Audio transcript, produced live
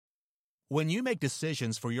When you make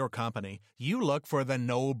decisions for your company, you look for the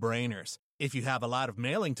no-brainers. If you have a lot of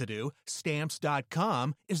mailing to do,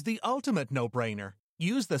 Stamps.com is the ultimate no-brainer.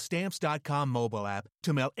 Use the Stamps.com mobile app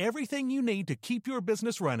to mail everything you need to keep your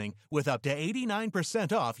business running with up to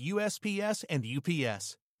 89% off USPS and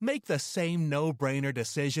UPS. Make the same no-brainer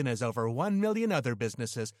decision as over 1 million other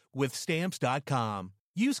businesses with Stamps.com.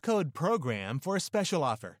 Use code PROGRAM for a special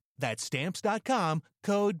offer. That's Stamps.com,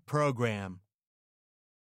 code PROGRAM.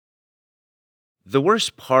 The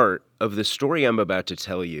worst part of the story I'm about to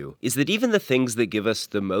tell you is that even the things that give us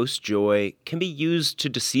the most joy can be used to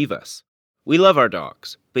deceive us. We love our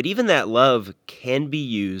dogs, but even that love can be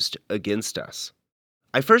used against us.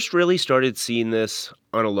 I first really started seeing this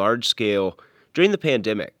on a large scale during the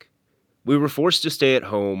pandemic. We were forced to stay at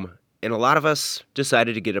home, and a lot of us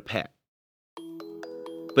decided to get a pet.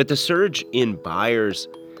 But the surge in buyers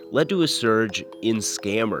led to a surge in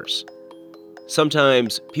scammers.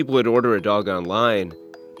 Sometimes people would order a dog online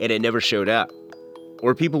and it never showed up.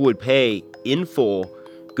 Or people would pay in full,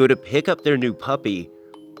 go to pick up their new puppy,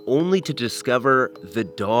 only to discover the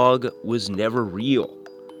dog was never real.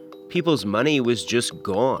 People's money was just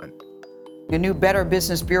gone. A new Better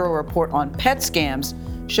Business Bureau report on pet scams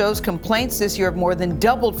shows complaints this year have more than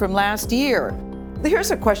doubled from last year.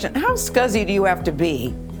 Here's a question. How scuzzy do you have to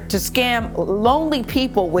be to scam lonely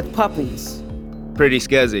people with puppies? Pretty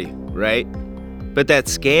scuzzy, right? But that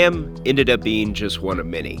scam ended up being just one of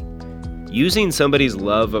many. Using somebody's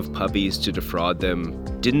love of puppies to defraud them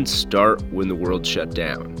didn't start when the world shut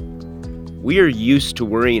down. We are used to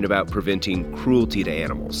worrying about preventing cruelty to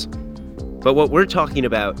animals. But what we're talking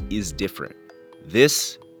about is different.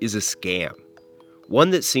 This is a scam. One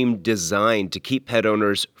that seemed designed to keep pet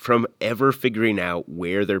owners from ever figuring out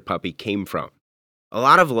where their puppy came from. A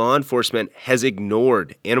lot of law enforcement has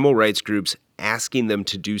ignored animal rights groups asking them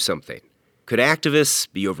to do something. Could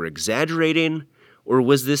activists be over-exaggerating, or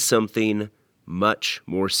was this something much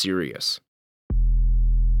more serious?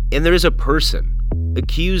 And there is a person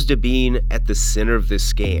accused of being at the center of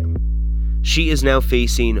this scam. She is now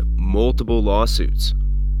facing multiple lawsuits.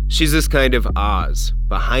 She's this kind of Oz,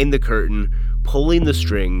 behind the curtain, pulling the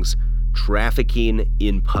strings, trafficking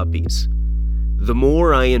in puppies. The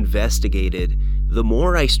more I investigated, the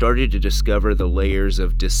more I started to discover the layers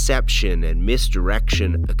of deception and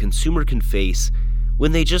misdirection a consumer can face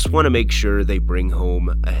when they just want to make sure they bring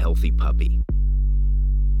home a healthy puppy.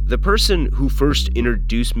 The person who first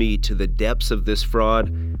introduced me to the depths of this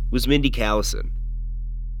fraud was Mindy Callison.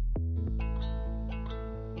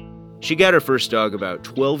 She got her first dog about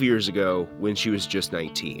 12 years ago when she was just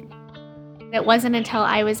 19. It wasn't until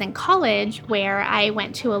I was in college where I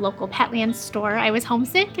went to a local Petland store. I was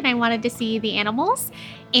homesick and I wanted to see the animals,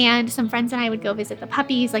 and some friends and I would go visit the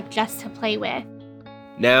puppies, just to play with.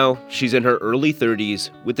 Now, she's in her early 30s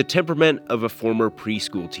with the temperament of a former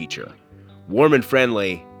preschool teacher. Warm and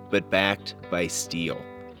friendly, but backed by steel.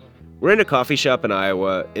 We're in a coffee shop in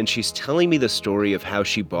Iowa, and she's telling me the story of how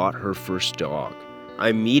she bought her first dog.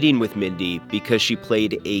 I'm meeting with Mindy because she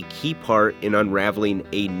played a key part in unraveling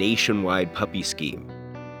a nationwide puppy scheme.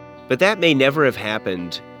 But that may never have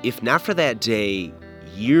happened if not for that day,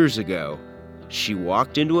 years ago, she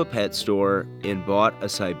walked into a pet store and bought a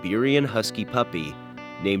Siberian Husky puppy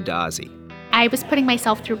named Ozzy. I was putting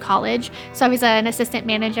myself through college, so I was an assistant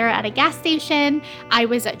manager at a gas station. I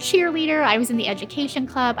was a cheerleader. I was in the education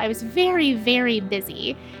club. I was very, very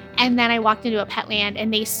busy. And then I walked into a Petland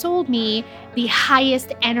and they sold me the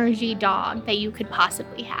highest energy dog that you could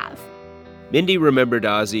possibly have. Mindy remembered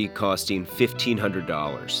Ozzy costing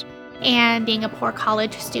 $1,500. And being a poor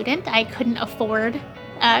college student, I couldn't afford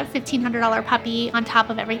a $1,500 puppy on top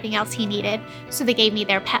of everything else he needed. So they gave me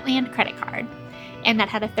their Petland credit card, and that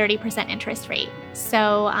had a 30% interest rate.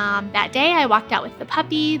 So that day I walked out with the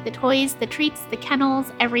puppy, the toys, the treats, the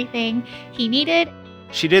kennels, everything he needed.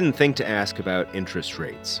 She didn't think to ask about interest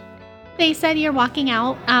rates. They said you're walking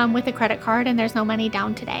out with a credit card and there's no money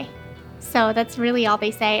down today. So that's really all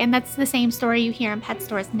they say. And that's the same story you hear in pet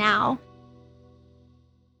stores now.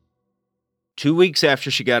 2 weeks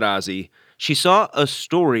after she got Ozzy, she saw a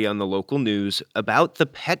story on the local news about the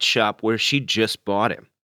pet shop where she just bought him.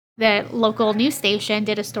 The local news station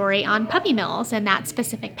did a story on Puppy Mills and that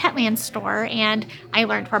specific Petland store, and I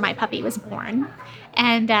learned where my puppy was born.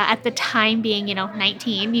 And at the time, being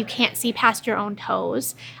 19, you can't see past your own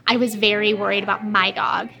toes. I was very worried about my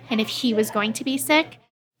dog and if he was going to be sick.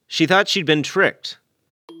 She thought she'd been tricked.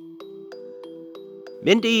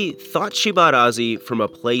 Mindy thought she bought Ozzy from a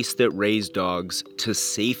place that raised dogs to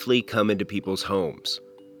safely come into people's homes.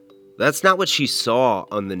 That's not what she saw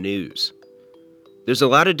on the news. There's a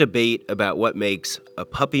lot of debate about what makes a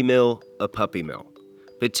puppy mill a puppy mill.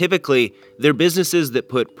 but typically they're businesses that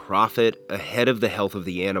put profit ahead of the health of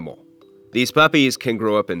the animal. These puppies can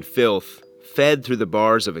grow up in filth, fed through the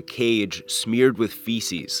bars of a cage smeared with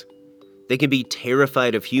feces. They can be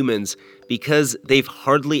terrified of humans because they've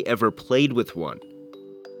hardly ever played with one.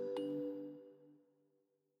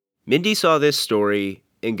 Mindy saw this story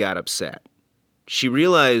and got upset. She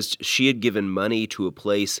realized she had given money to a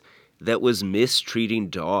place that was mistreating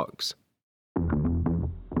dogs.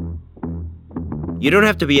 You don't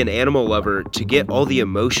have to be an animal lover to get all the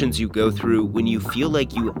emotions you go through when you feel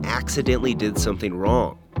like you accidentally did something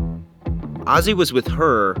wrong. Ozzy was with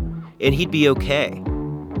her, and he'd be okay.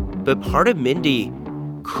 But part of Mindy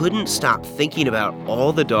couldn't stop thinking about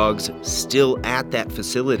all the dogs still at that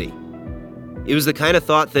facility. It was the kind of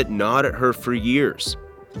thought that gnawed at her for years.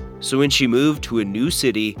 So when she moved to a new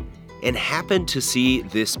city and happened to see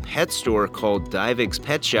this pet store called Dyvig's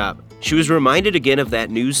Pet Shop, she was reminded again of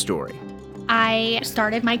that news story. I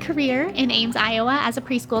started my career in Ames, Iowa as a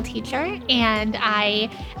preschool teacher, and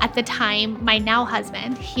at the time, my now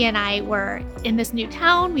husband, he and I were in this new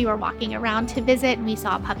town. We were walking around to visit, and we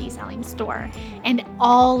saw a puppy selling store. And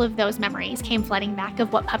all of those memories came flooding back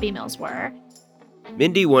of what puppy mills were.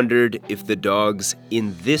 Mindy wondered if the dogs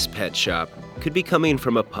in this pet shop could be coming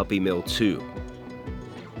from a puppy mill too.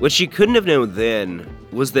 What she couldn't have known then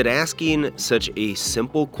was that asking such a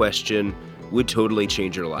simple question would totally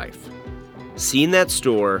change her life. Seeing that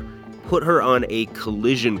store put her on a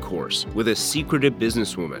collision course with a secretive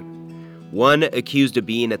businesswoman, one accused of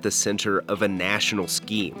being at the center of a national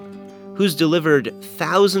scheme, who's delivered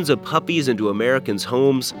thousands of puppies into Americans'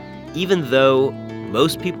 homes, even though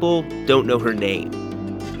most people don't know her name.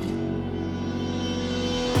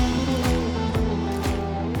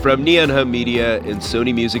 From Neon Hum Media and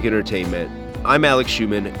Sony Music Entertainment, I'm Alex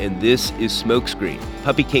Schumann, and this is Smokescreen,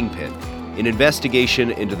 Puppy Kingpin, an investigation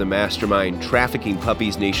into the mastermind trafficking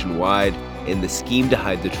puppies nationwide and the scheme to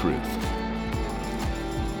hide the truth.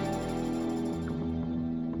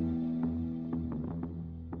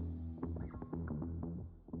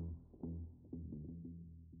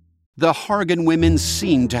 The Hargan women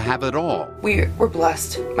seemed to have it all. We were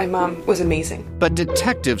blessed. My mom was amazing. But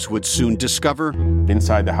detectives would soon discover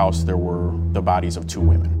inside the house there were the bodies of 2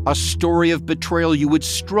 women. A story of betrayal you would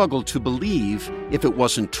struggle to believe if it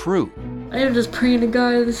wasn't true. I am just praying to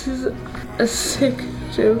God, this is a sick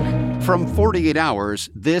joke. From 48 Hours,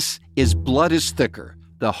 this is Blood is Thicker,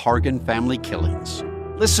 the Hargan Family Killings.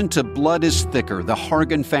 Listen to Blood is Thicker, the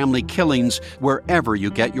Hargan Family Killings, wherever you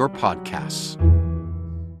get your podcasts.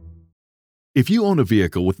 If you own a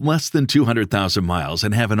vehicle with less than 200,000 miles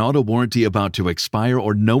and have an auto warranty about to expire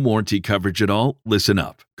or no warranty coverage at all, listen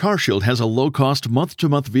up. CarShield has a low-cost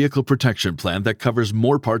month-to-month vehicle protection plan that covers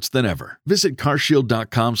more parts than ever. Visit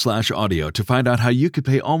carshield.com/audio to find out how you could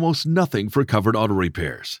pay almost nothing for covered auto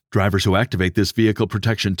repairs. Drivers who activate this vehicle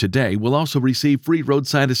protection today will also receive free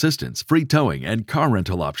roadside assistance, free towing, and car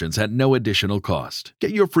rental options at no additional cost. Get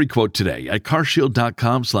your free quote today at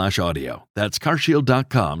carshield.com/audio. That's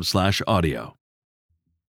carshield.com/audio.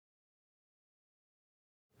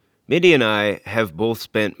 Mindy and I have both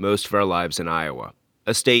spent most of our lives in Iowa,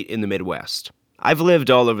 a state in the Midwest. I've lived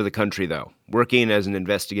all over the country, though, working as an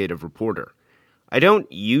investigative reporter. I don't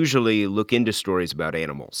usually look into stories about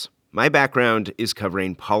animals. My background is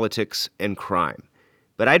covering politics and crime.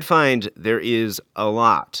 But I'd find there is a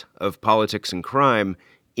lot of politics and crime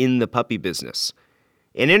in the puppy business.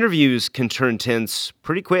 And interviews can turn tense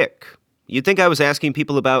pretty quick. You'd think I was asking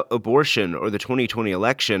people about abortion or the 2020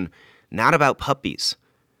 election, not about puppies.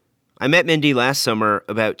 I met Mindy last summer,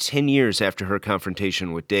 about 10 years after her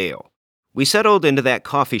confrontation with Dale. We settled into that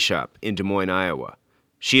coffee shop in Des Moines, Iowa.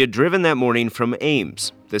 She had driven that morning from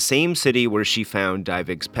Ames, the same city where she found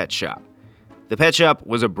Dyvig's Pet Shop. The pet shop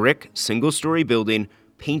was a brick, single-story building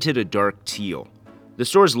painted a dark teal. The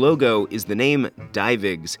store's logo is the name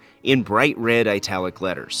Dyvig's in bright red italic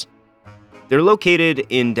letters. They're located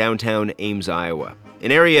in downtown Ames, Iowa,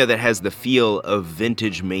 an area that has the feel of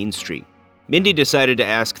vintage Main Street. Mindy decided to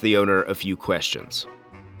ask the owner a few questions.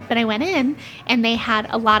 But I went in, and they had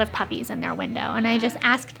a lot of puppies in their window, and I just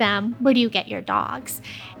asked them, where do you get your dogs?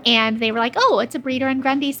 And they were like, oh, it's a breeder in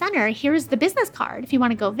Grundy Center. Here's the business card if you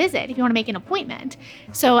want to go visit, if you want to make an appointment.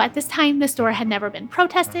 So at this time, the store had never been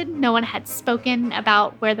protested. No one had spoken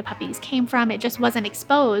about where the puppies came from. It just wasn't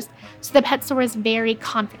exposed. So the pet store was very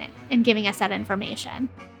confident in giving us that information.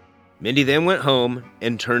 Mindy then went home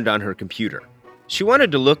and turned on her computer. She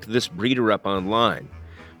wanted to look this breeder up online.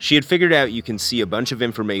 She had figured out you can see a bunch of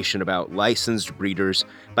information about licensed breeders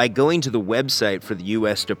by going to the website for the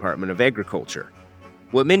U.S. Department of Agriculture.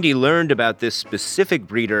 What Mindy learned about this specific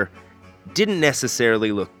breeder didn't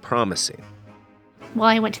necessarily look promising. Well,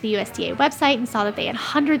 I went to the USDA website and saw that they had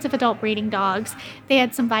hundreds of adult breeding dogs. They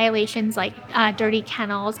had some violations like dirty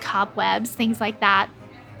kennels, cobwebs, things like that.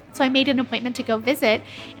 So I made an appointment to go visit,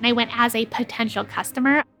 and I went as a potential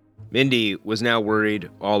customer. Mindy was now worried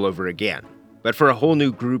all over again, but for a whole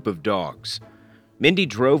new group of dogs. Mindy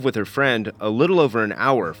drove with her friend a little over an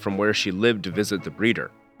hour from where she lived to visit the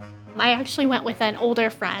breeder. I actually went with an older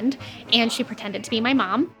friend, and she pretended to be my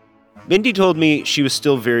mom. Mindy told me she was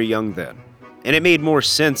still very young then, and it made more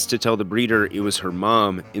sense to tell the breeder it was her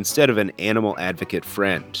mom instead of an animal advocate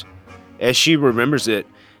friend. As she remembers it,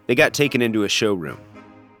 they got taken into a showroom.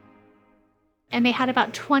 And they had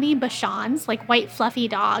about 20 Bichons, like white fluffy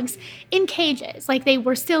dogs, in cages. Like they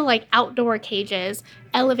were still like outdoor cages,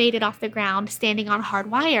 elevated off the ground, standing on hard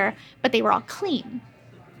wire, but they were all clean.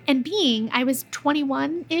 And I was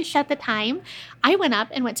 21-ish at the time, I went up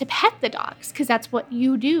and went to pet the dogs because that's what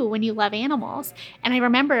you do when you love animals. And I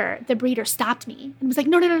remember the breeder stopped me and was like,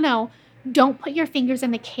 no, don't put your fingers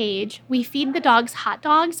in the cage. We feed the dogs hot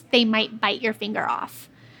dogs. They might bite your finger off.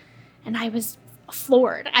 And I was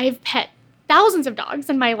floored. I've pet thousands of dogs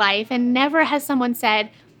in my life, and never has someone said,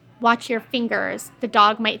 watch your fingers. The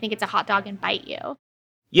dog might think it's a hot dog and bite you.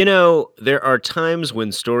 You know, there are times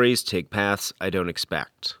when stories take paths I don't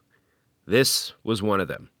expect. This was one of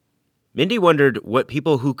them. Mindy wondered what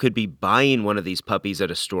people who could be buying one of these puppies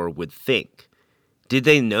at a store would think. Did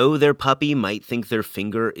they know their puppy might think their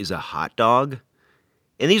finger is a hot dog?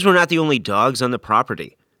 And these were not the only dogs on the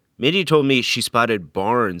property. Mindy told me she spotted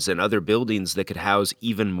barns and other buildings that could house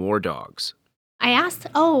even more dogs. I asked,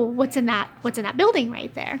 what's in that building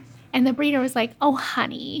right there? And the breeder was like, oh,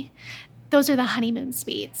 honey, those are the honeymoon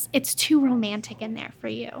suites. It's too romantic in there for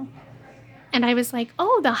you. And I was like,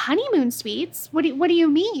 oh, the honeymoon suites? What do you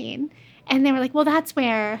mean? And they were like, well, that's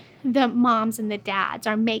where the moms and the dads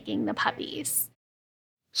are making the puppies.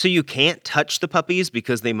 So you can't touch the puppies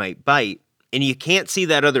because they might bite, and you can't see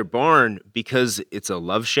that other barn because it's a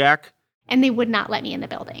love shack? And they would not let me in the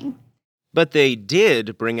building. But they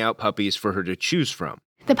did bring out puppies for her to choose from.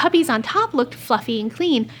 The puppies on top looked fluffy and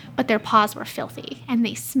clean, but their paws were filthy, and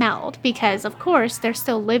they smelled because, of course, they're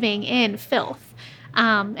still living in filth.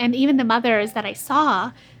 And even the mothers that I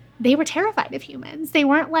saw, they were terrified of humans. They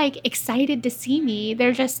weren't, excited to see me.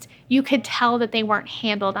 They're just, you could tell that they weren't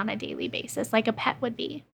handled on a daily basis like a pet would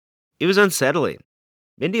be. It was unsettling.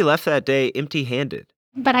 Mindy left that day empty-handed.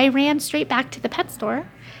 But I ran straight back to the pet store,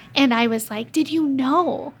 and I was like, did you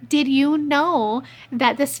know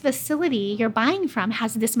that this facility you're buying from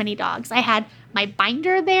has this many dogs? I had my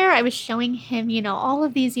binder there. I was showing him, all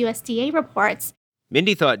of these USDA reports.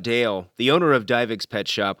 Mindy thought Dale, the owner of Divig's pet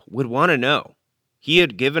shop, would want to know. He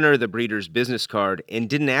had given her the breeder's business card and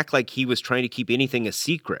didn't act like he was trying to keep anything a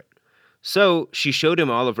secret. So she showed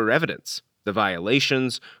him all of her evidence, the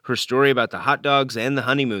violations, her story about the hot dogs, and the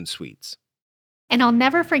honeymoon suites. And I'll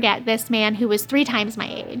never forget this man who was 3 times my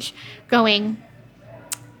age going,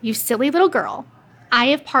 you silly little girl. I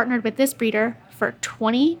have partnered with this breeder for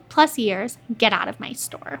 20 plus years. Get out of my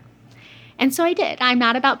store. And so I did. I'm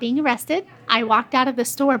not about being arrested. I walked out of the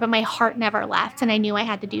store, but my heart never left, and I knew I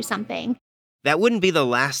had to do something. That wouldn't be the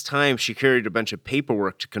last time she carried a bunch of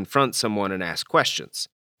paperwork to confront someone and ask questions.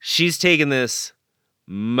 She's taken this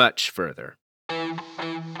much further.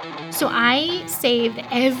 So I saved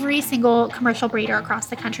every single commercial breeder across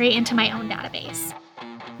the country into my own database.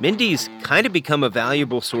 Mindy's kind of become a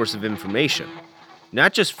valuable source of information.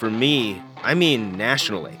 Not just for me, I mean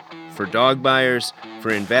nationally. For dog buyers,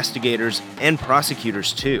 for investigators, and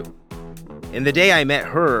prosecutors too. And the day I met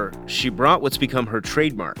her, she brought what's become her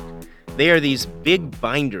trademark. They are these big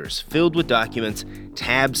binders filled with documents,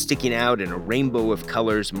 tabs sticking out in a rainbow of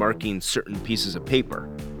colors marking certain pieces of paper.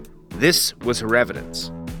 This was her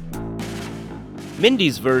evidence.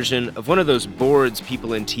 Mindy's version of one of those boards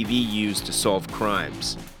people in TV use to solve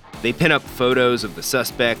crimes. They pin up photos of the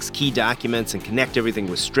suspects, key documents, and connect everything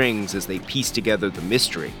with strings as they piece together the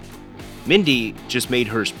mystery. Mindy just made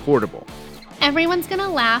hers portable. Everyone's gonna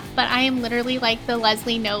laugh, but I am literally like the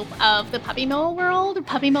Leslie Knope of the puppy mill world,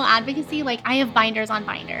 puppy mill advocacy. I have binders on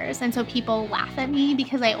binders, and so people laugh at me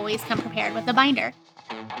because I always come prepared with a binder.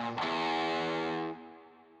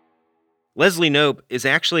 Leslie Knope is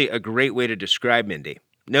actually a great way to describe Mindy.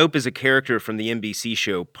 Knope is a character from the NBC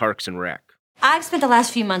show Parks and Rec. I've spent the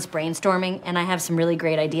last few months brainstorming, and I have some really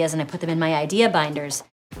great ideas, and I put them in my idea binders.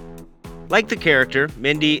 Like the character,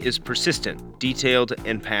 Mindy is persistent, detailed,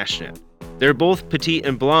 and passionate. They're both petite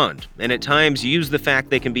and blonde, and at times use the fact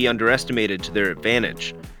they can be underestimated to their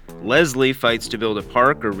advantage. Leslie fights to build a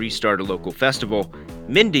park or restart a local festival.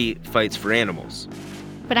 Mindy fights for animals.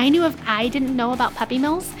 But I knew if I didn't know about puppy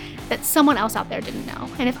mills, that someone else out there didn't know.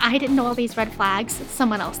 And if I didn't know all these red flags,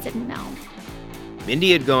 someone else didn't know.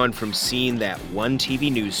 Mindy had gone from seeing that one TV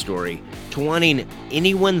news story to wanting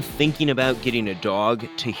anyone thinking about getting a dog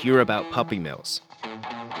to hear about puppy mills.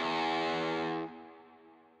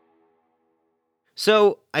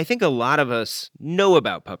 So I think a lot of us know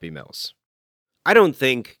about puppy mills. I don't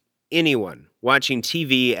think anyone watching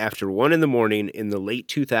TV after 1 a.m. in the late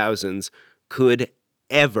 2000s could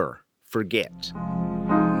ever forget.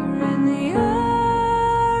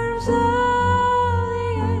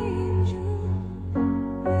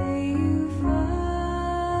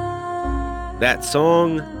 That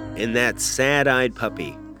song and that sad-eyed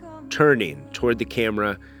puppy turning toward the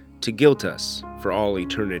camera to guilt us for all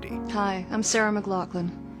eternity. Hi, I'm Sarah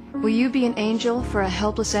McLachlan. Will you be an angel for a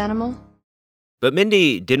helpless animal? But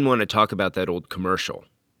Mindy didn't want to talk about that old commercial.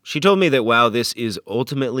 She told me that while this is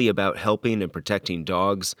ultimately about helping and protecting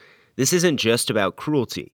dogs, this isn't just about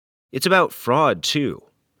cruelty. It's about fraud, too.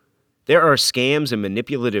 There are scams and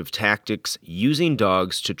manipulative tactics using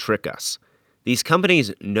dogs to trick us. These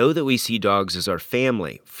companies know that we see dogs as our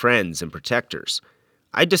family, friends, and protectors.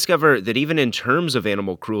 I discover that even in terms of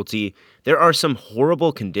animal cruelty, there are some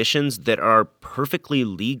horrible conditions that are perfectly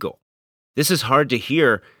legal. This is hard to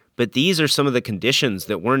hear, but these are some of the conditions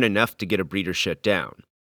that weren't enough to get a breeder shut down.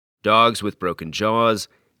 Dogs with broken jaws,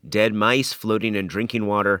 dead mice floating in drinking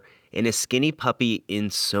water, and a skinny puppy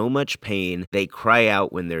in so much pain they cry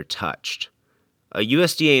out when they're touched. A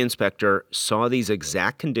USDA inspector saw these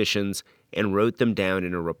exact conditions and wrote them down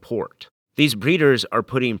in a report. These breeders are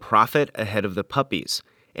putting profit ahead of the puppies,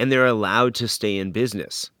 and they're allowed to stay in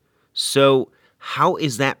business. So how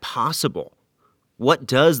is that possible? What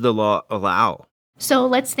does the law allow? So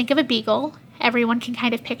let's think of a beagle. Everyone can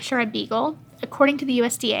kind of picture a beagle. According to the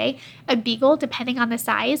USDA, a beagle, depending on the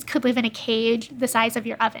size, could live in a cage the size of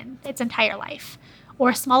your oven its entire life.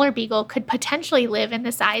 Or a smaller beagle could potentially live in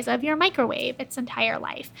the size of your microwave its entire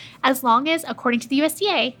life. As long as, according to the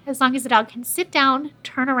USDA, as long as the dog can sit down,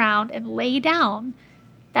 turn around, and lay down,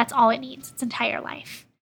 that's all it needs its entire life.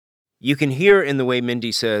 You can hear in the way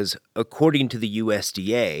Mindy says, according to the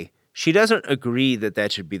USDA, she doesn't agree that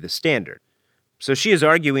that should be the standard. So she is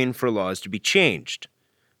arguing for laws to be changed.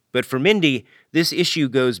 But for Mindy, this issue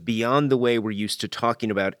goes beyond the way we're used to talking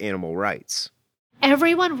about animal rights.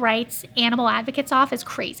 Everyone writes animal advocates off as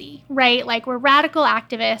crazy, right? Like we're radical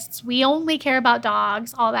activists, we only care about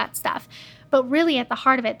dogs, all that stuff. But really at the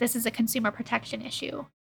heart of it, this is a consumer protection issue.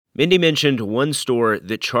 Mindy mentioned one store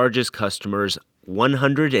that charges customers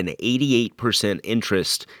 188%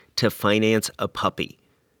 interest to finance a puppy.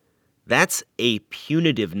 That's a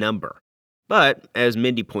punitive number. But, as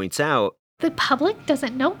Mindy points out, the public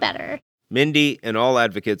doesn't know better. Mindy and all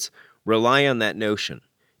advocates rely on that notion.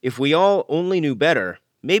 If we all only knew better,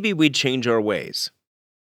 maybe we'd change our ways.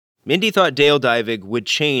 Mindy thought Dale Divig would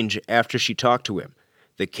change after she talked to him.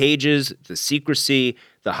 The cages, the secrecy,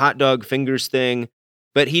 the hot dog fingers thing.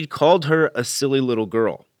 But he'd called her a silly little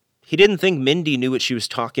girl. He didn't think Mindy knew what she was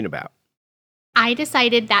talking about. I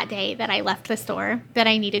decided that day that I left the store that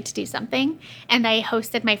I needed to do something, and I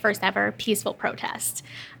hosted my first ever peaceful protest.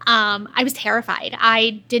 I was terrified.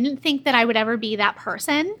 I didn't think that I would ever be that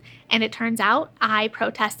person, and it turns out I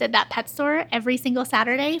protested that pet store every single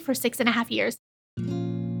Saturday for 6.5 years.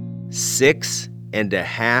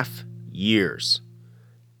 6.5 years.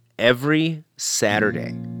 Every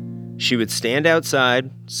Saturday. She would stand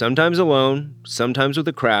outside, sometimes alone, sometimes with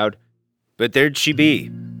a crowd, but there'd she be.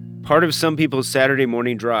 Part of some people's Saturday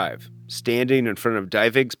morning drive, standing in front of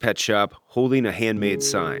Divig's pet shop holding a handmade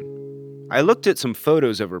sign. I looked at some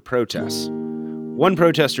photos of her protests. One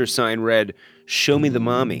protester's sign read, "Show me the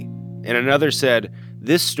mommy," and another said,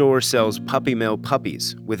 "This store sells puppy mill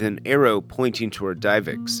puppies," with an arrow pointing toward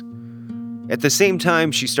Divig's. At the same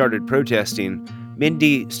time she started protesting,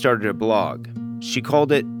 Mindy started a blog. She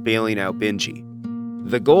called it Bailing Out Benji.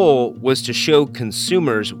 The goal was to show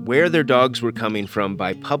consumers where their dogs were coming from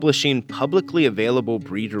by publishing publicly available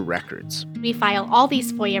breeder records. We file all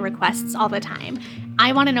these FOIA requests all the time.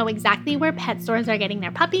 I want to know exactly where pet stores are getting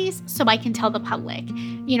their puppies so I can tell the public.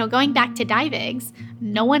 Going back to Divig's,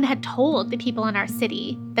 no one had told the people in our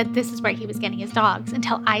city that this is where he was getting his dogs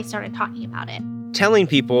until I started talking about it. Telling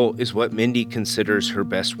people is what Mindy considers her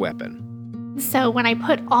best weapon. So when I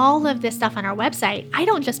put all of this stuff on our website, I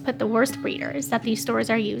don't just put the worst breeders that these stores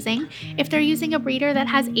are using. If they're using a breeder that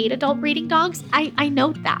has 8 adult breeding dogs, I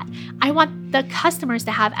note that. I want the customers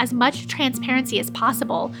to have as much transparency as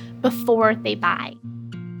possible before they buy.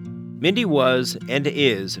 Mindy was and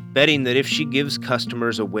is betting that if she gives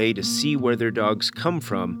customers a way to see where their dogs come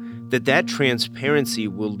from, that transparency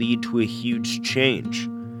will lead to a huge change.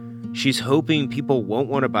 She's hoping people won't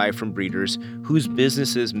want to buy from breeders whose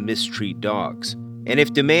businesses mistreat dogs. And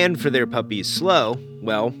if demand for their puppies slow,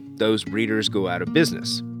 well, those breeders go out of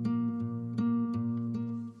business.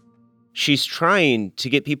 She's trying to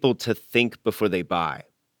get people to think before they buy,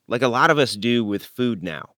 like a lot of us do with food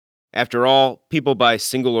now. After all, people buy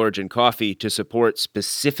single-origin coffee to support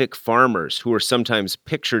specific farmers who are sometimes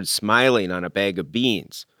pictured smiling on a bag of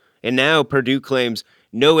beans. And now Perdue claims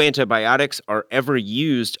no antibiotics are ever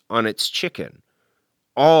used on its chicken,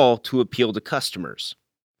 all to appeal to customers.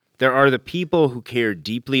 There are the people who care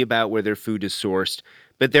deeply about where their food is sourced,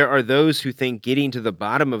 but there are those who think getting to the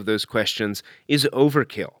bottom of those questions is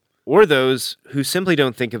overkill, or those who simply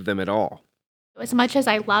don't think of them at all. As much as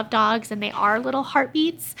I love dogs and they are little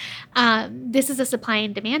heartbeats, this is a supply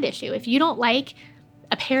and demand issue. If you don't like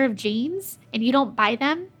a pair of jeans and you don't buy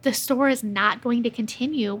them, the store is not going to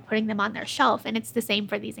continue putting them on their shelf, and it's the same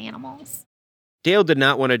for these animals. Dale did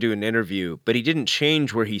not want to do an interview, but he didn't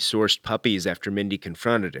change where he sourced puppies after Mindy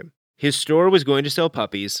confronted him. His store was going to sell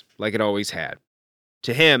puppies, like it always had.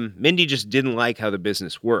 To him, Mindy just didn't like how the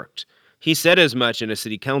business worked. He said as much in a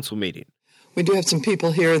city council meeting. We do have some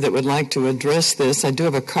people here that would like to address this. I do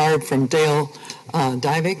have a card from Dale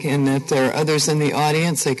Divick, and if there are others in the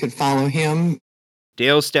audience, they could follow him.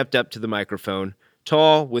 Dale stepped up to the microphone,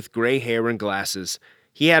 tall, with gray hair and glasses.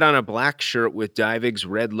 He had on a black shirt with Divick's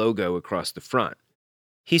red logo across the front.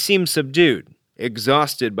 He seemed subdued,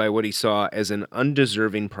 exhausted by what he saw as an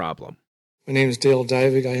undeserving problem. My name is Dale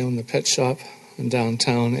Divick. I own the pet shop in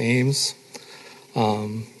downtown Ames.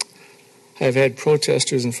 I've had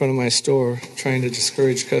protesters in front of my store trying to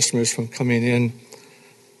discourage customers from coming in.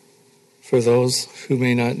 For those who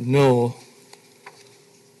may not know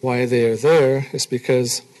why they are there, it's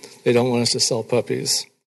because they don't want us to sell puppies.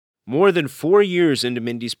 More than 4 years into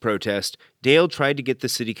Mindy's protest, Dale tried to get the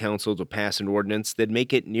city council to pass an ordinance that'd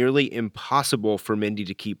make it nearly impossible for Mindy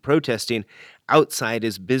to keep protesting outside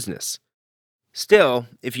his business. Still,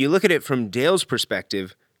 if you look at it from Dale's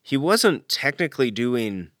perspective, he wasn't technically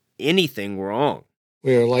doing anything wrong.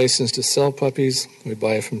 We are licensed to sell puppies. We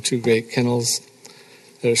buy from 2 great kennels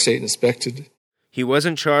that are state inspected. He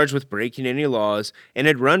wasn't charged with breaking any laws and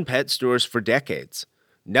had run pet stores for decades.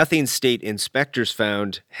 Nothing state inspectors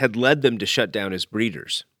found had led them to shut down his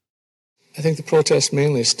breeders. I think the protest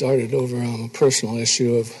mainly started over a personal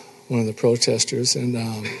issue of one of the protesters, and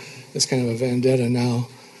it's kind of a vendetta now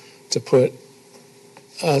to put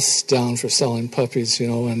us down for selling puppies,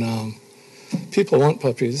 and people want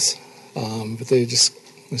puppies, but they just,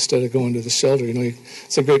 instead of going to the shelter,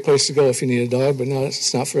 it's a great place to go if you need a dog, but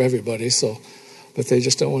it's not for everybody, but they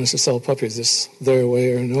just don't want us to sell puppies. It's their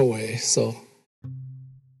way or no way, so.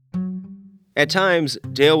 At times,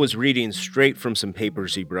 Dale was reading straight from some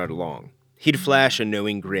papers he brought along. He'd flash a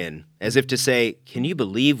knowing grin, as if to say, "Can you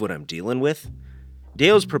believe what I'm dealing with?"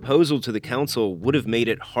 Dale's proposal to the council would have made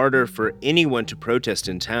it harder for anyone to protest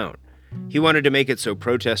in town. He wanted to make it so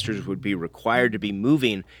protesters would be required to be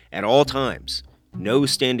moving at all times, no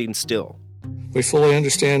standing still. We fully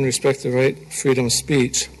understand and respect the right freedom of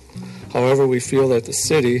speech. However, we feel that the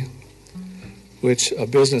city, which a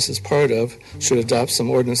business is part of, should adopt some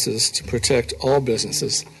ordinances to protect all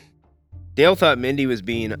businesses. Dale thought Mindy was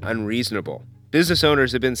being unreasonable. Business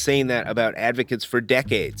owners have been saying that about advocates for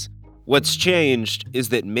decades. What's changed is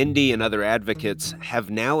that Mindy and other advocates have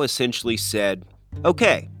now essentially said,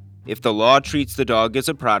 okay, if the law treats the dog as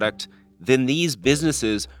a product, then these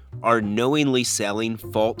businesses are knowingly selling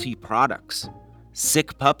faulty products,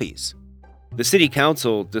 sick puppies. The city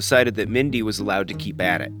council decided that Mindy was allowed to keep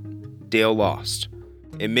at it. Dale lost,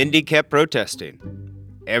 and Mindy kept protesting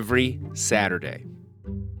every Saturday.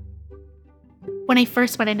 When I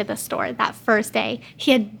first went into the store that first day,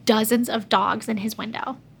 he had dozens of dogs in his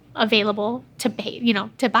window available to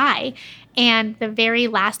buy. And the very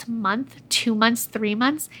last month, 2 months, 3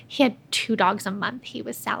 months, he had 2 dogs a month he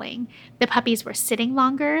was selling. The puppies were sitting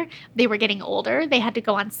longer, they were getting older, they had to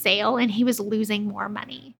go on sale, and he was losing more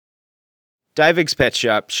money. Divick's pet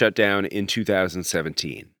shop shut down in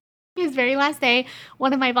 2017. His very last day,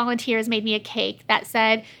 one of my volunteers made me a cake that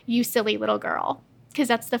said, "You silly little girl," because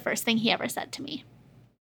that's the first thing he ever said to me.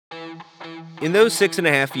 In those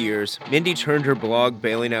 6.5 years, Mindy turned her blog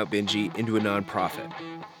Bailing Out Benji into a nonprofit.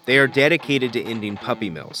 They are dedicated to ending puppy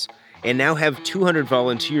mills and now have 200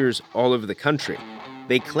 volunteers all over the country.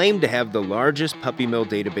 They claim to have the largest puppy mill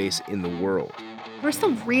database in the world. We're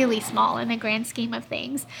still really small in the grand scheme of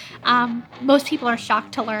things. Most people are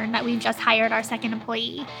shocked to learn that we've just hired our second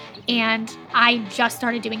employee, and I just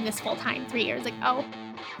started doing this full-time 3 years ago.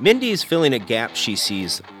 Mindy is filling a gap she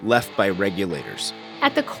sees left by regulators.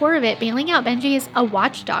 At the core of it, Bailing Out Benji is a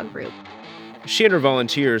watchdog group. she and her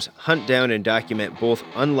volunteers hunt down and document both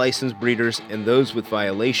unlicensed breeders and those with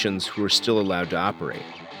violations who are still allowed to operate.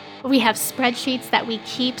 We have spreadsheets that we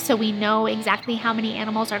keep so we know exactly how many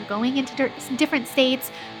animals are going into different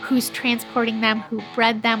states, who's transporting them, who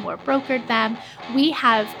bred them or brokered them. We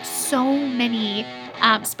have so many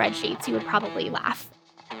spreadsheets, you would probably laugh.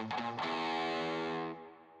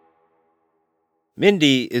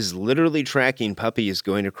 Mindy is literally tracking puppies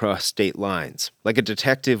going across state lines, like a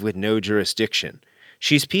detective with no jurisdiction.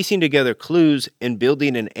 She's piecing together clues and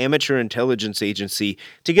building an amateur intelligence agency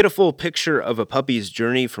to get a full picture of a puppy's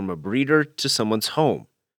journey from a breeder to someone's home.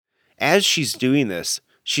 As she's doing this,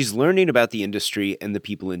 she's learning about the industry and the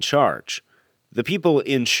people in charge. The people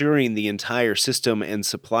ensuring the entire system and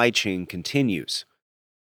supply chain continues.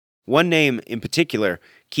 One name in particular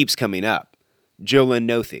keeps coming up, JoLynn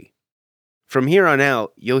Nothey. From here on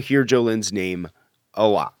out, you'll hear JoLynn's name a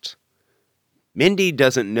lot. Mindy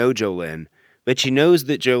doesn't know JoLynn, but she knows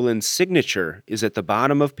that JoLynn's signature is at the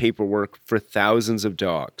bottom of paperwork for thousands of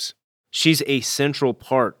dogs. She's a central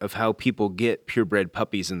part of how people get purebred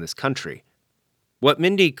puppies in this country. What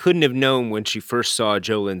Mindy couldn't have known when she first saw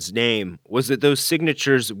JoLynn's name was that those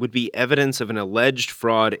signatures would be evidence of an alleged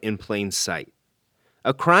fraud in plain sight.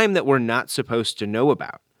 A crime that we're not supposed to know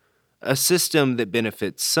about. A system that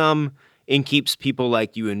benefits some and keeps people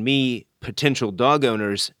like you and me, potential dog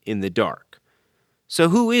owners, in the dark. So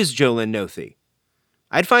who is JoLynn Nothey?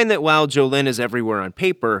 I'd find that while JoLynn is everywhere on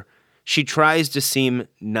paper, she tries to seem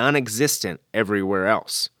non-existent everywhere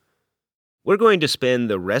else. We're going to spend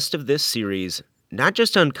the rest of this series not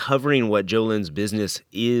just uncovering what JoLynn's business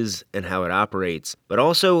is and how it operates, but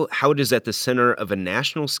also how it is at the center of a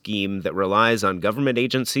national scheme that relies on government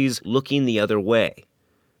agencies looking the other way.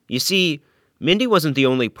 You see, Mindy wasn't the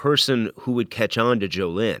only person who would catch on to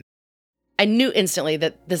JoLynn. I knew instantly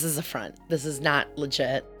that this is a front. This is not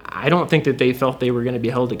legit. I don't think that they felt they were going to be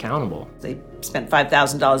held accountable. They spent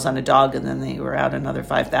 $5,000 on a dog, and then they were out another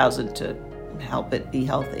 $5,000 to help it be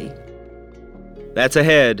healthy. That's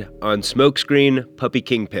ahead on Smokescreen Puppy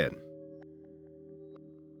Kingpin.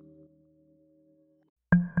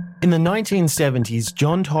 In the 1970s,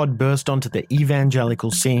 John Todd burst onto the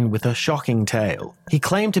evangelical scene with a shocking tale. He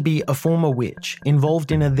claimed to be a former witch,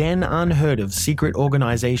 involved in a then unheard-of secret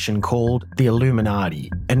organization called the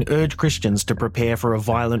Illuminati, and urged Christians to prepare for a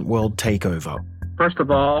violent world takeover. First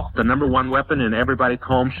of all, the number one weapon in everybody's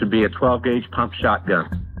home should be a 12-gauge pump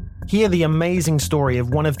shotgun. Hear the amazing story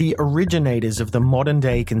of one of the originators of the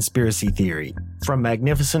modern-day conspiracy theory. From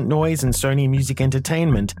Magnificent Noise and Sony Music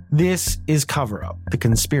Entertainment, this is Cover Up, the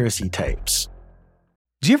conspiracy tapes.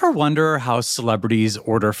 Do you ever wonder how celebrities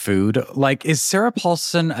order food? Like, is Sarah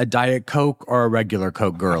Paulson a Diet Coke or a regular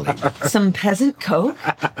Coke girlie? Some peasant Coke?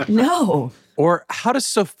 No. Or how does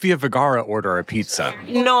Sofia Vergara order a pizza?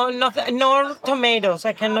 No tomatoes.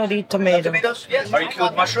 I cannot eat tomatoes. Yes. Are you cool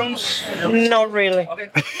with mushrooms? Not really.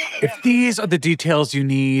 If these are the details you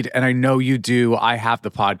need, and I know you do, I have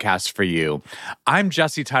the podcast for you. I'm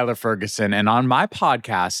Jesse Tyler Ferguson, and on my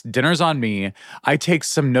podcast, Dinners on Me, I take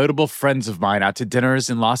some notable friends of mine out to dinners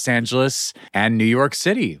in Los Angeles and New York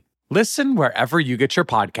City. Listen wherever you get your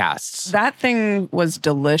podcasts. That thing was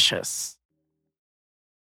delicious.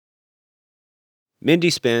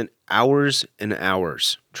 Mindy spent hours and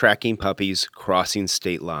hours tracking puppies crossing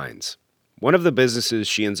state lines. One of the businesses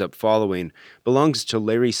she ends up following belongs to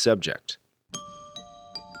Larry Subject.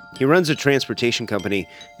 He runs a transportation company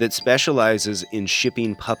that specializes in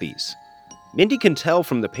shipping puppies. Mindy can tell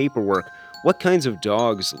from the paperwork what kinds of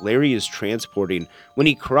dogs Larry is transporting when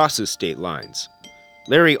he crosses state lines.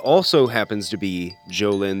 Larry also happens to be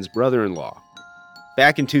JoLynn's brother-in-law.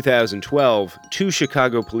 Back in 2012, 2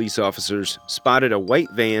 Chicago police officers spotted a white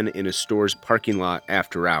van in a store's parking lot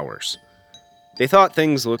after hours. They thought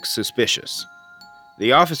things looked suspicious.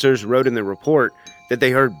 The officers wrote in their report that they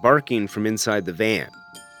heard barking from inside the van.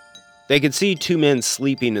 They could see 2 men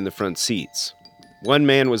sleeping in the front seats. One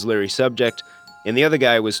man was Larry Subject, and the other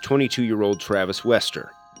guy was 22-year-old Travis Wester.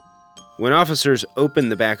 When officers opened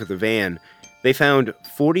the back of the van, they found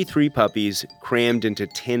 43 puppies crammed into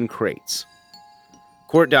 10 crates.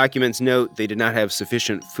 Court documents note they did not have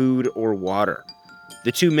sufficient food or water.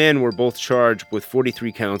 The 2 men were both charged with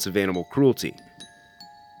 43 counts of animal cruelty.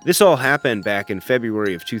 This all happened back in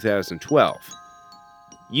February of 2012.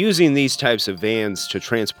 Using these types of vans to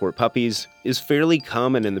transport puppies is fairly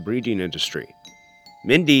common in the breeding industry.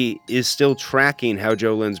 Mindy is still tracking how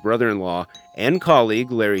JoLynn's brother-in-law and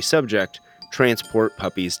colleague, Larry Subject, transport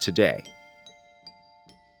puppies today.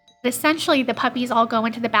 Essentially, the puppies all go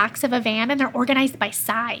into the backs of a van and they're organized by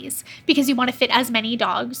size because you want to fit as many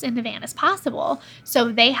dogs in the van as possible.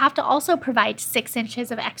 So they have to also provide 6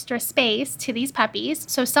 inches of extra space to these puppies.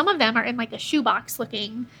 So some of them are in like a shoebox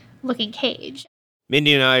looking cage.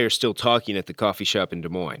 Mindy and I are still talking at the coffee shop in Des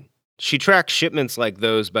Moines. She tracks shipments like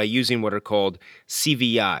those by using what are called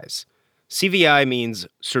CVIs. CVI means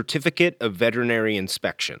Certificate of Veterinary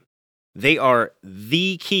Inspection. They are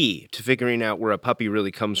the key to figuring out where a puppy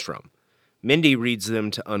really comes from. Mindy reads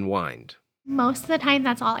them to unwind. Most of the time,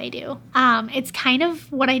 that's all I do. It's kind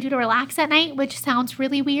of what I do to relax at night, which sounds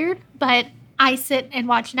really weird, but I sit and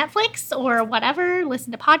watch Netflix or whatever,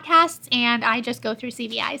 listen to podcasts, and I just go through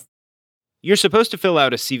CVIs. You're supposed to fill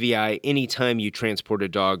out a CVI anytime you transport a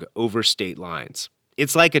dog over state lines.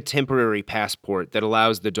 It's like a temporary passport that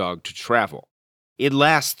allows the dog to travel. It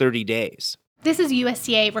lasts 30 days. This is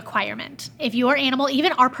USDA requirement. If your animal,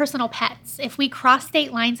 even our personal pets, if we cross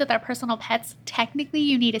state lines with our personal pets, technically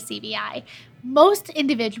you need a CVI. Most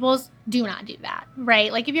individuals do not do that,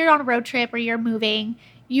 right? Like if you're on a road trip or you're moving,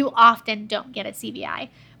 you often don't get a CVI.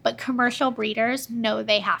 But commercial breeders know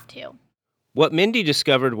they have to. What Mindy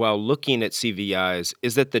discovered while looking at CVIs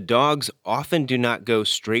is that the dogs often do not go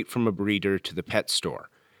straight from a breeder to the pet store.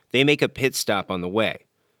 They make a pit stop on the way.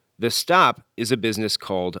 The stop is a business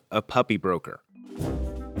called a puppy broker.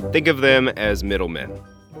 Think of them as middlemen.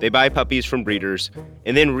 They buy puppies from breeders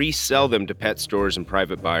and then resell them to pet stores and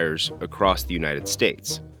private buyers across the United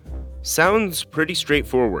States. Sounds pretty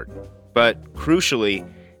straightforward, but crucially,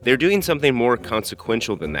 they're doing something more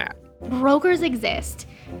consequential than that. Brokers exist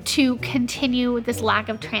to continue this lack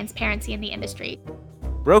of transparency in the industry.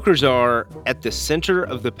 Brokers are at the center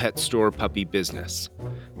of the pet store puppy business.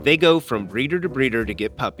 They go from breeder to breeder to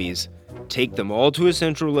get puppies, take them all to a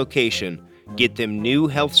central location, get them new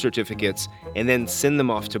health certificates, and then send them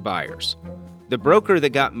off to buyers. The broker that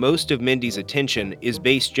got most of Mindy's attention is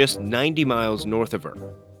based just 90 miles north of her.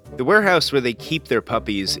 The warehouse where they keep their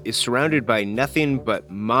puppies is surrounded by nothing but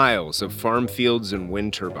miles of farm fields and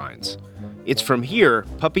wind turbines. It's from here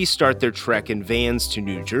puppies start their trek in vans to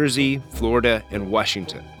New Jersey, Florida, and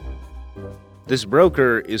Washington. This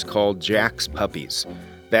broker is called Jack's Puppies.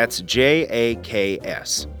 That's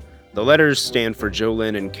JAKS. The letters stand for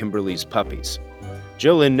Jolynn and Kimberly's Puppies.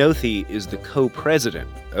 Jolynn Nothey is the co-president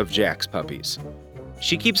of Jack's Puppies.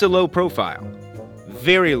 She keeps a low profile.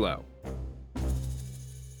 Very low.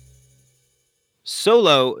 So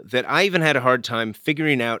low that I even had a hard time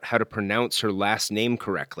figuring out how to pronounce her last name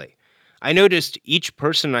correctly. I noticed each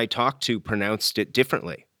person I talked to pronounced it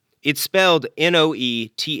differently. It's spelled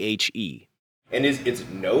Noethe. And it's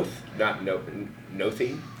Noth, not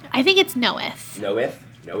Nothey? I think it's Noeth. Noeth?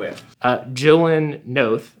 Jolynn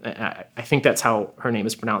Noth. I think that's how her name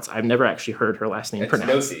is pronounced. I've never actually heard her last name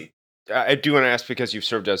pronounced. Nothey. I do want to ask, because you've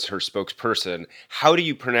served as her spokesperson, how do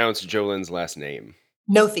you pronounce Jolynn's last name?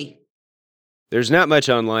 Nothey. There's not much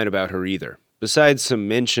online about her either, besides some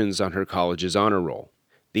mentions on her college's honor roll.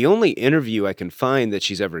 The only interview I can find that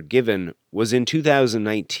she's ever given was in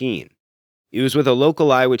 2019. It was with a local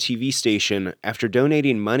Iowa TV station after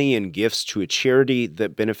donating money and gifts to a charity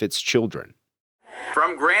that benefits children.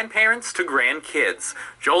 From grandparents to grandkids,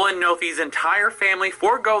 Jolynn Nothey's entire family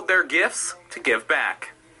forgoed their gifts to give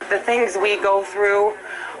back. The things we go through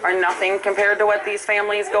are nothing compared to what these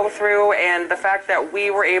families go through, and the fact that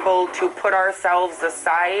we were able to put ourselves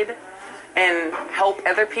aside and help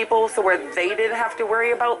other people so where they didn't have to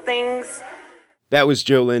worry about things. That was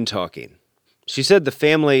Jolynn talking. She said the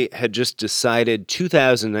family had just decided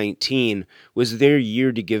 2019 was their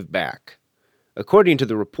year to give back. According to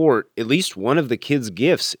the report, at least one of the kids'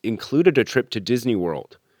 gifts included a trip to Disney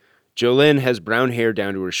World. Jolynn has brown hair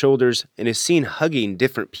down to her shoulders and is seen hugging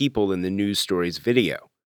different people in the news story's video.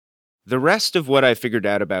 The rest of what I figured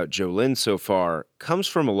out about Jolynn so far comes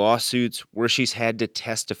from lawsuits where she's had to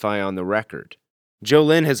testify on the record.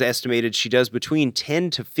 Jolynn has estimated she does between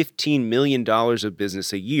 $10 to $15 million of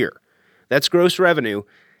business a year. That's gross revenue,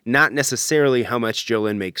 not necessarily how much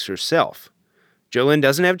Jolynn makes herself. Jolynn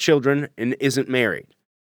doesn't have children and isn't married,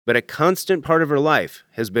 but a constant part of her life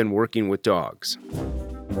has been working with dogs.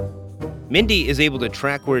 Mindy is able to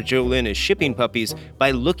track where Jolynn is shipping puppies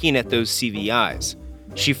by looking at those CVIs.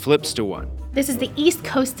 She flips to one. This is the East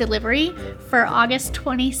Coast delivery for August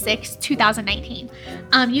 26, 2019.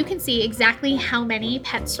 You can see exactly how many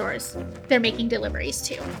pet stores they're making deliveries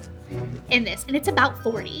to in this, and it's about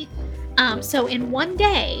 40. So in one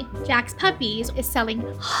day, Jack's Puppies is selling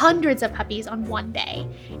hundreds of puppies on one day,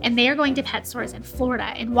 and they are going to pet stores in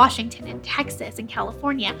Florida, in Washington, in Texas, in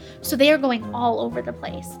California. So they are going all over the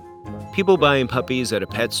place. People buying puppies at a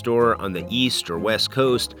pet store on the East or West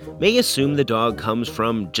Coast may assume the dog comes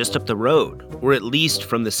from just up the road, or at least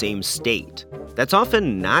from the same state. That's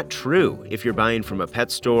often not true if you're buying from a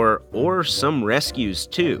pet store or some rescues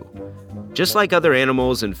too. Just like other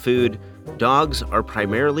animals and food, dogs are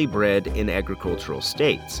primarily bred in agricultural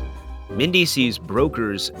states. Mindy sees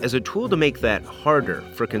brokers as a tool to make that harder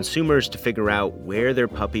for consumers to figure out where their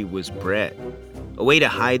puppy was bred, a way to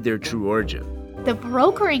hide their true origin. The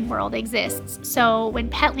brokering world exists, so when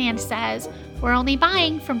Petland says we're only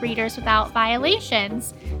buying from breeders without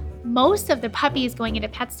violations, most of the puppies going into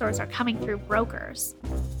pet stores are coming through brokers.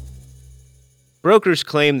 Brokers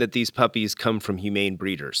claim that these puppies come from humane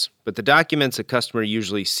breeders, but the documents a customer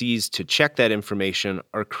usually sees to check that information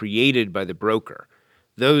are created by the broker,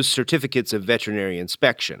 those certificates of veterinary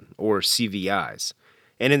inspection, or CVIs.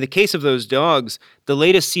 And in the case of those dogs, the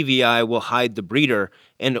latest CVI will hide the breeder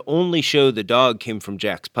and only show the dog came from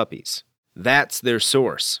Jack's Puppies. That's their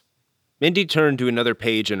source. Mindy turned to another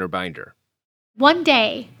page in her binder. One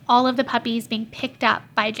day, all of the puppies being picked up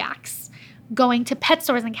by Jack's, going to pet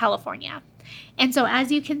stores in California. And so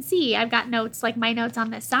as you can see, I've got notes like my notes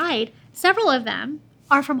on this side. Several of them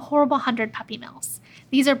are from Horrible 100 puppy mills.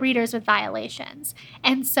 These are breeders with violations.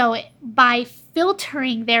 And so by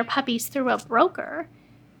filtering their puppies through a broker,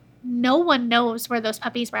 no one knows where those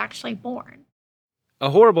puppies were actually born. A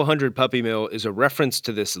Horrible 100 puppy mill is a reference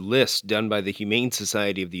to this list done by the Humane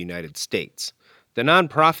Society of the United States. The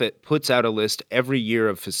nonprofit puts out a list every year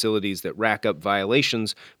of facilities that rack up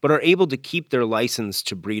violations but are able to keep their license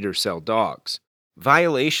to breed or sell dogs.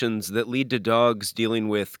 Violations that lead to dogs dealing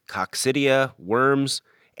with coccidia, worms,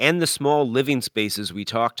 and the small living spaces we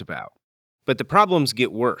talked about. But the problems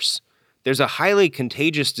get worse. There's a highly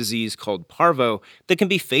contagious disease called parvo that can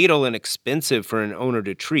be fatal and expensive for an owner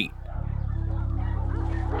to treat.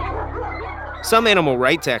 Some animal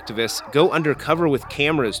rights activists go undercover with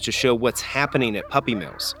cameras to show what's happening at puppy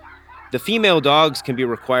mills. The female dogs can be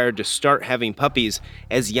required to start having puppies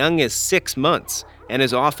as young as 6 months and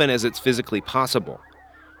as often as it's physically possible.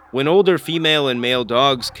 When older female and male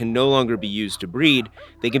dogs can no longer be used to breed,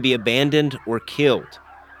 they can be abandoned or killed.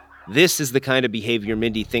 This is the kind of behavior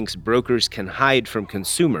Mindy thinks brokers can hide from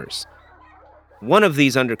consumers. One of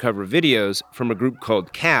these undercover videos, from a group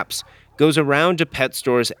called CAPS, goes around to pet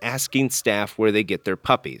stores asking staff where they get their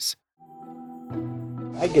puppies.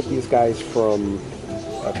 I get these guys from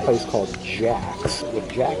a place called Jack's. What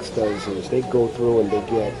Jack's does is they go through and they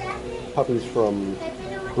get puppies from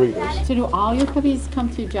breeders. So do all your puppies come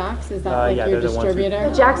through Jack's? Is that like your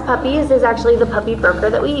distributor? Jack's Puppies is actually the puppy broker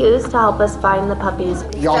that we use to help us find the puppies.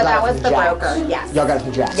 Y'all so got that it was from the Jack's. broker, yes. Y'all got it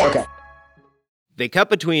from Jack's, Yes. okay. They cut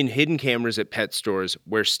between hidden cameras at pet stores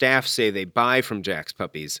where staff say they buy from Jack's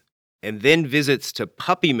Puppies, and then visits to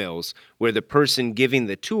puppy mills where the person giving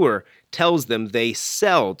the tour tells them they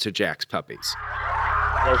sell to Jack's Puppies.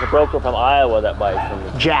 There's a broker from Iowa that buys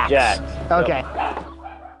from Jack's. Okay.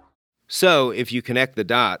 So, if you connect the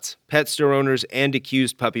dots, pet store owners and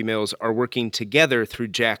accused puppy mills are working together through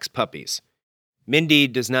Jack's Puppies. Mindy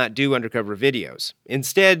does not do undercover videos.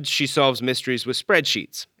 Instead, she solves mysteries with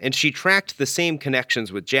spreadsheets, and she tracked the same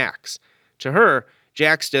connections with Jack's. To her,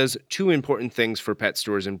 Jack's does 2 important things for pet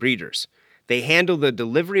stores and breeders. They handle the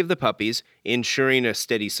delivery of the puppies, ensuring a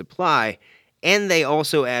steady supply, and they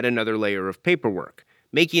also add another layer of paperwork,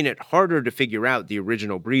 making it harder to figure out the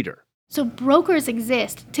original breeder. So brokers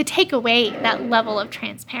exist to take away that level of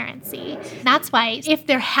transparency. That's why if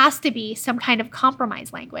there has to be some kind of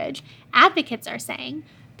compromise language, advocates are saying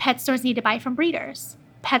pet stores need to buy from breeders.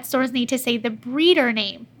 Pet stores need to say the breeder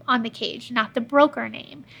name on the cage, not the broker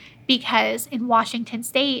name. Because in Washington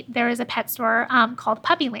State, there is a pet store called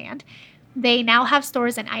Puppyland. They now have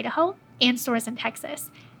stores in Idaho and stores in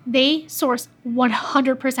Texas. They source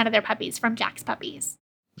 100% of their puppies from Jack's Puppies.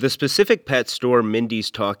 The specific pet store Mindy's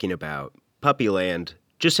talking about, Puppyland,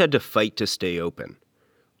 just had to fight to stay open.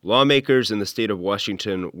 Lawmakers in the state of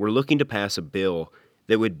Washington were looking to pass a bill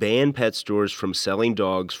that would ban pet stores from selling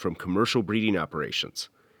dogs from commercial breeding operations.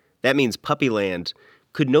 That means Puppyland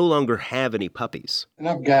could no longer have any puppies. And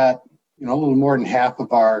I've got, a little more than half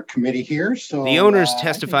of our committee here. So the owners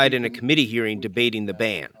testified in a committee hearing debating the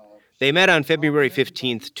ban. They met on February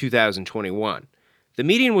 15th, 2021. The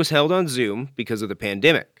meeting was held on Zoom because of the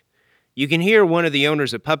pandemic. You can hear one of the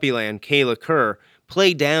owners of Puppyland, Kayla Kerr,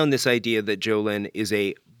 play down this idea that Jolynn is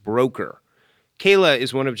a broker. Kayla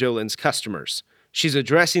is one of Jolynn's customers. She's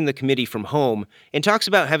addressing the committee from home and talks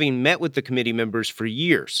about having met with the committee members for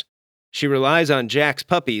years. She relies on Jack's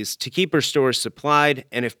Puppies to keep her stores supplied,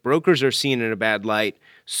 and if brokers are seen in a bad light,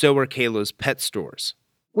 so are Kayla's pet stores.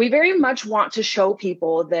 We very much want to show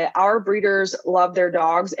people that our breeders love their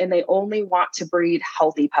dogs and they only want to breed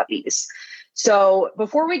healthy puppies. So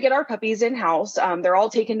before we get our puppies in-house, they're all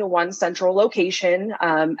taken to one central location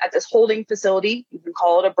at this holding facility. You can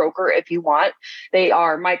call it a broker if you want. They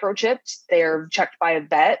are microchipped, they're checked by a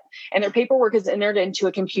vet, and their paperwork is entered into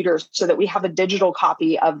a computer so that we have a digital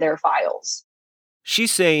copy of their files.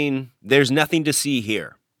 She's saying there's nothing to see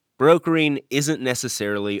here. Brokering isn't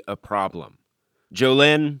necessarily a problem.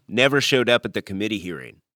 Jolene never showed up at the committee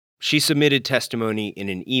hearing. She submitted testimony in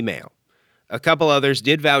an email. A couple others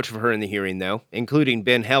did vouch for her in the hearing, though, including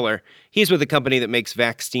Ben Heller. He's with a company that makes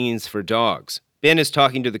vaccines for dogs. Ben is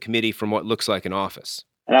talking to the committee from what looks like an office.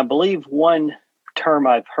 And I believe one term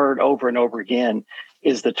I've heard over and over again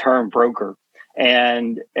is the term broker.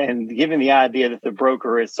 And given the idea that the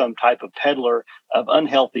broker is some type of peddler of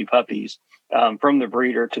unhealthy puppies from the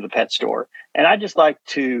breeder to the pet store. And I just like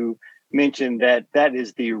to mention that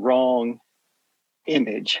is the wrong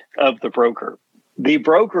image of the broker. The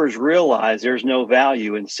brokers realize there's no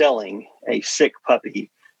value in selling a sick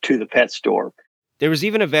puppy to the pet store. There was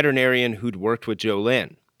even a veterinarian who'd worked with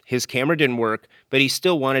Jolene. His camera didn't work, but he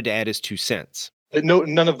still wanted to add his 2 cents.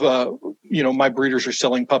 None of my breeders are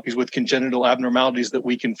selling puppies with congenital abnormalities that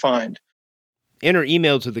we can find. In her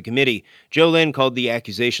email to the committee, Jolene called the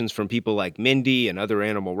accusations from people like Mindy and other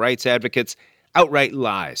animal rights advocates outright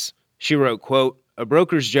lies. She wrote, quote, "A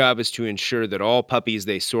broker's job is to ensure that all puppies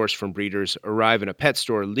they source from breeders arrive in a pet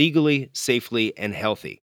store legally, safely, and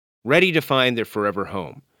healthy, ready to find their forever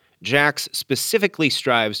home. Jax specifically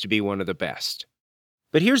strives to be one of the best."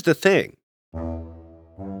 But here's the thing.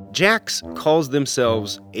 Jax calls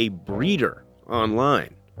themselves a breeder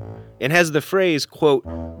online and has the phrase, quote,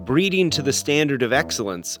 "breeding to the standard of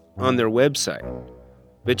excellence" on their website.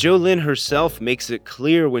 But Jolene herself makes it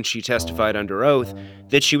clear when she testified under oath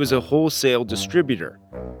that she was a wholesale distributor.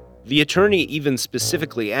 The attorney even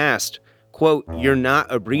specifically asked, quote, "You're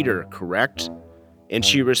not a breeder, correct?" And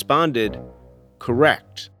she responded,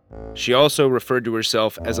 "Correct." She also referred to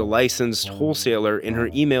herself as a licensed wholesaler in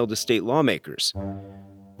her email to state lawmakers.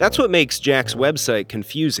 That's what makes Jack's website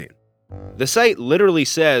confusing. The site literally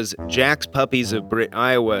says Jack's Puppies of Britt,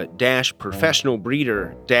 Iowa - professional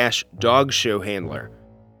breeder - dog show handler.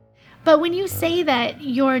 But when you say that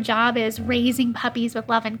your job is raising puppies with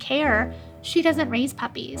love and care, she doesn't raise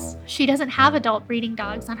puppies. She doesn't have adult breeding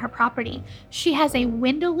dogs on her property. She has a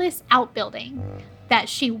windowless outbuilding that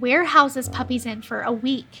she warehouses puppies in for a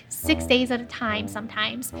week, 6 days at a time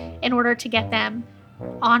sometimes, in order to get them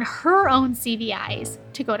on her own CVIs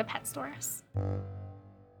to go to pet stores.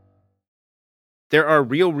 There are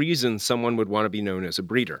real reasons someone would want to be known as a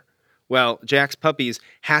breeder. Well, Jack's Puppies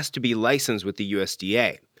has to be licensed with the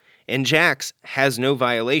USDA. And Jack's has no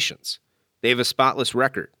violations. They have a spotless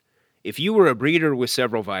record. If you were a breeder with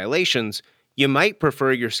several violations, you might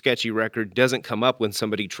prefer your sketchy record doesn't come up when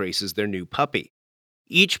somebody traces their new puppy.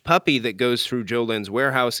 Each puppy that goes through Jolene's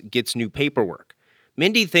warehouse gets new paperwork.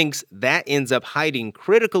 Mindy thinks that ends up hiding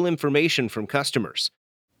critical information from customers.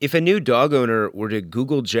 If a new dog owner were to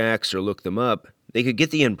Google Jack's or look them up, they could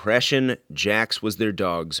get the impression Jack's was their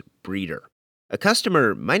dog's breeder. A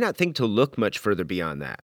customer might not think to look much further beyond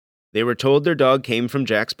that. They were told their dog came from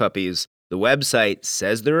Jack's Puppies, the website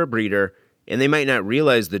says they're a breeder, and they might not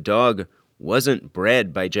realize the dog wasn't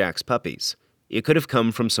bred by Jack's Puppies. It could have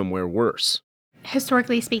come from somewhere worse.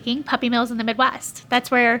 Historically speaking, puppy mills in the Midwest. That's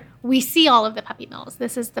where we see all of the puppy mills.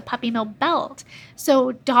 This is the puppy mill belt.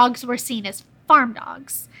 So dogs were seen as farm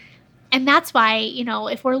dogs. And that's why,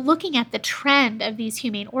 if we're looking at the trend of these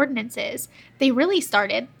humane ordinances, they really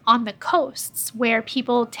started on the coasts where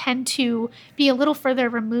people tend to be a little further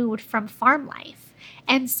removed from farm life.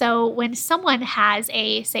 And so when someone has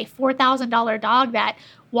a, say, $4,000 dog that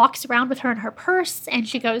walks around with her in her purse and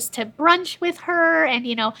she goes to brunch with her and,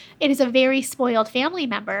 it is a very spoiled family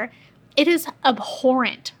member, it is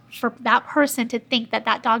abhorrent for that person to think that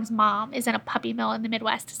that dog's mom is in a puppy mill in the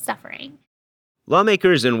Midwest suffering.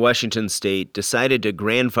 Lawmakers in Washington state decided to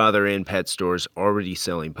grandfather in pet stores already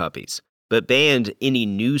selling puppies, but banned any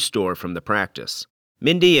new store from the practice.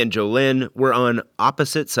 Mindy and Jolene were on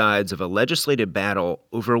opposite sides of a legislative battle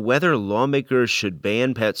over whether lawmakers should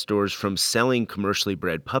ban pet stores from selling commercially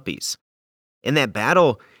bred puppies. And that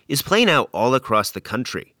battle is playing out all across the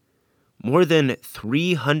country. More than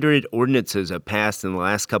 300 ordinances have passed in the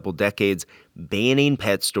last couple decades banning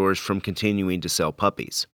pet stores from continuing to sell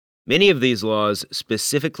puppies. Many of these laws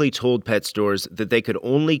specifically told pet stores that they could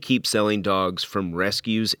only keep selling dogs from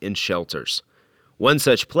rescues and shelters. One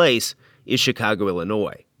such place is Chicago,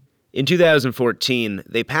 Illinois. In 2014,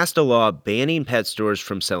 they passed a law banning pet stores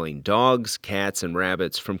from selling dogs, cats, and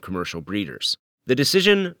rabbits from commercial breeders. The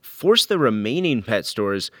decision forced the remaining pet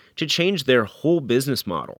stores to change their whole business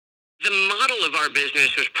model. The model of our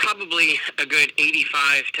business was probably a good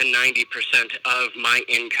 85 to 90% of my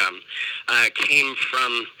income came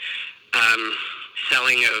from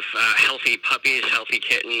selling of healthy puppies, healthy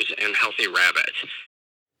kittens, and healthy rabbits.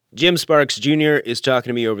 Jim Sparks Jr. is talking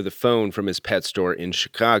to me over the phone from his pet store in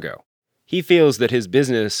Chicago. He feels that his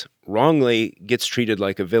business wrongly gets treated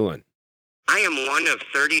like a villain. I am one of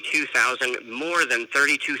more than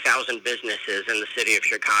 32,000 businesses in the city of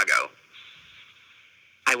Chicago.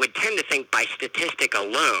 I would tend to think by statistic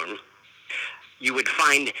alone, you would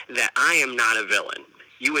find that I am not a villain.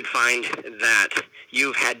 You would find that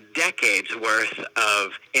you've had decades worth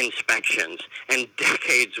of inspections and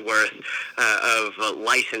decades worth of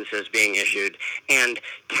licenses being issued and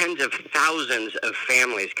tens of thousands of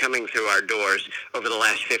families coming through our doors over the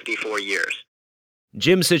last 54 years.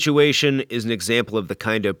 Jim's situation is an example of the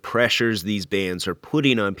kind of pressures these bans are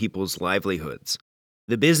putting on people's livelihoods.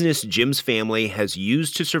 The business Jim's family has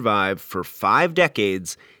used to survive for 5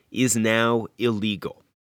 decades is now illegal.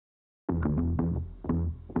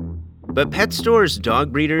 But pet stores,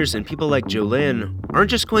 dog breeders, and people like Jolynn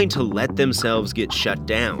aren't just going to let themselves get shut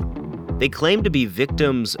down. They claim to be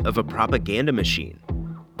victims of a propaganda machine,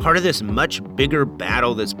 part of this much bigger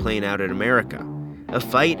battle that's playing out in America, a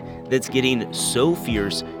fight that's getting so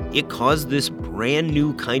fierce it caused this brand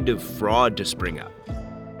new kind of fraud to spring up.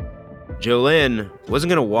 Jolynn wasn't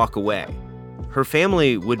going to walk away. Her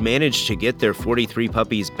family would manage to get their 43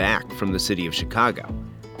 puppies back from the city of Chicago.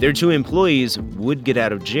 Their 2 employees would get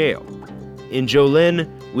out of jail. And Jolynn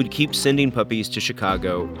would keep sending puppies to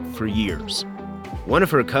Chicago for years. One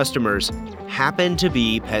of her customers happened to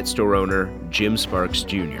be pet store owner Jim Sparks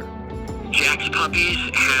Jr. Jack's Puppies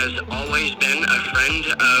has always been a friend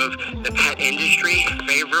of the pet industry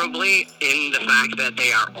favorably in the fact that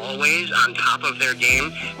they are always on top of their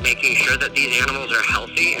game, making sure that these animals are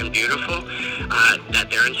healthy and beautiful, that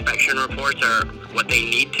their inspection reports are what they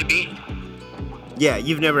need to be. Yeah,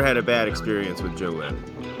 you've never had a bad experience with Jolynn.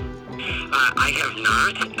 I have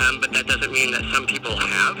not, but that doesn't mean that some people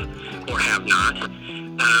have or have not.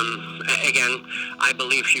 Again, I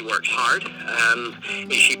believe she works hard.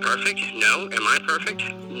 Is she perfect? No. Am I perfect?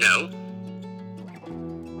 No.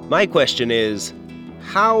 My question is,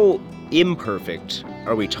 how imperfect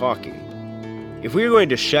are we talking? If we're going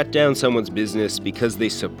to shut down someone's business because they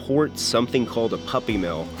support something called a puppy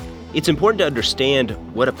mill, it's important to understand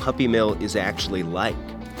what a puppy mill is actually like.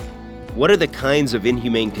 What are the kinds of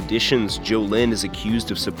inhumane conditions Jolynn is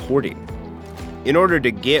accused of supporting? In order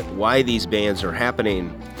to get why these bans are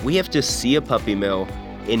happening, we have to see a puppy mill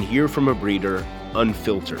and hear from a breeder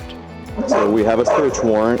unfiltered. So we have a search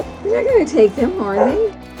warrant. They're going to take them, are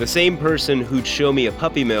they? The same person who'd show me a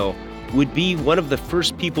puppy mill would be one of the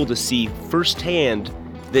first people to see firsthand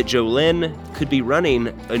that Jolynn could be running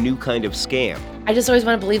a new kind of scam. I just always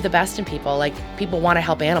want to believe the best in people. Like, people want to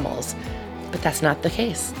help animals. But that's not the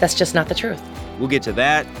case. That's just not the truth. We'll get to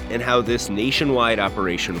that and how this nationwide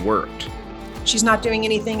operation worked. She's not doing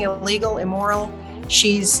anything illegal, immoral.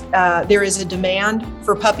 There is a demand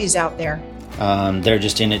for puppies out there. They're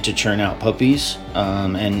just in it to churn out puppies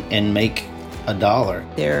and make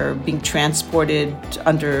 $1. They're being transported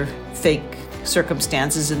under fake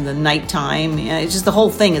circumstances in the nighttime. It's just the whole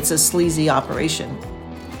thing. It's a sleazy operation.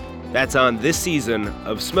 That's on this season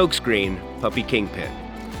of Smokescreen Puppy Kingpin.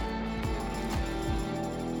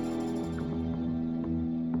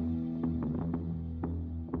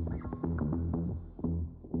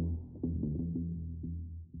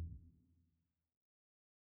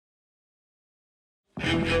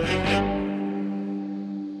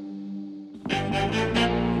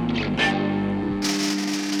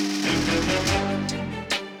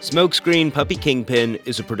 Smokescreen Puppy Kingpin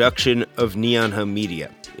is a production of Neon Hum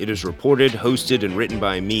Media. It is reported, hosted, and written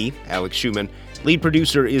by me, Alex Schumann. Lead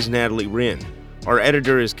producer is Natalie Wren. Our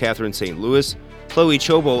editor is Catherine St. Louis. Chloe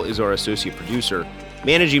Chobol is our associate producer.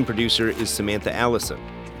 Managing producer is Samantha Allison.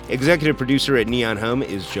 Executive producer at Neon Hum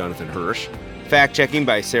is Jonathan Hirsch. Fact-checking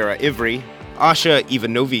by Sarah Ivry. Asha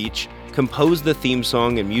Ivanovich composed the theme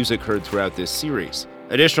song and music heard throughout this series.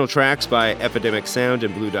 Additional tracks by Epidemic Sound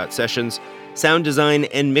and Blue Dot Sessions. Sound design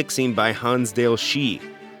and mixing by Hansdale Shee.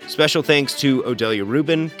 Special thanks to Odelia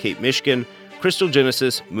Rubin, Kate Mishkin, Crystal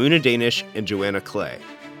Genesis, Muna Danish, and Joanna Clay.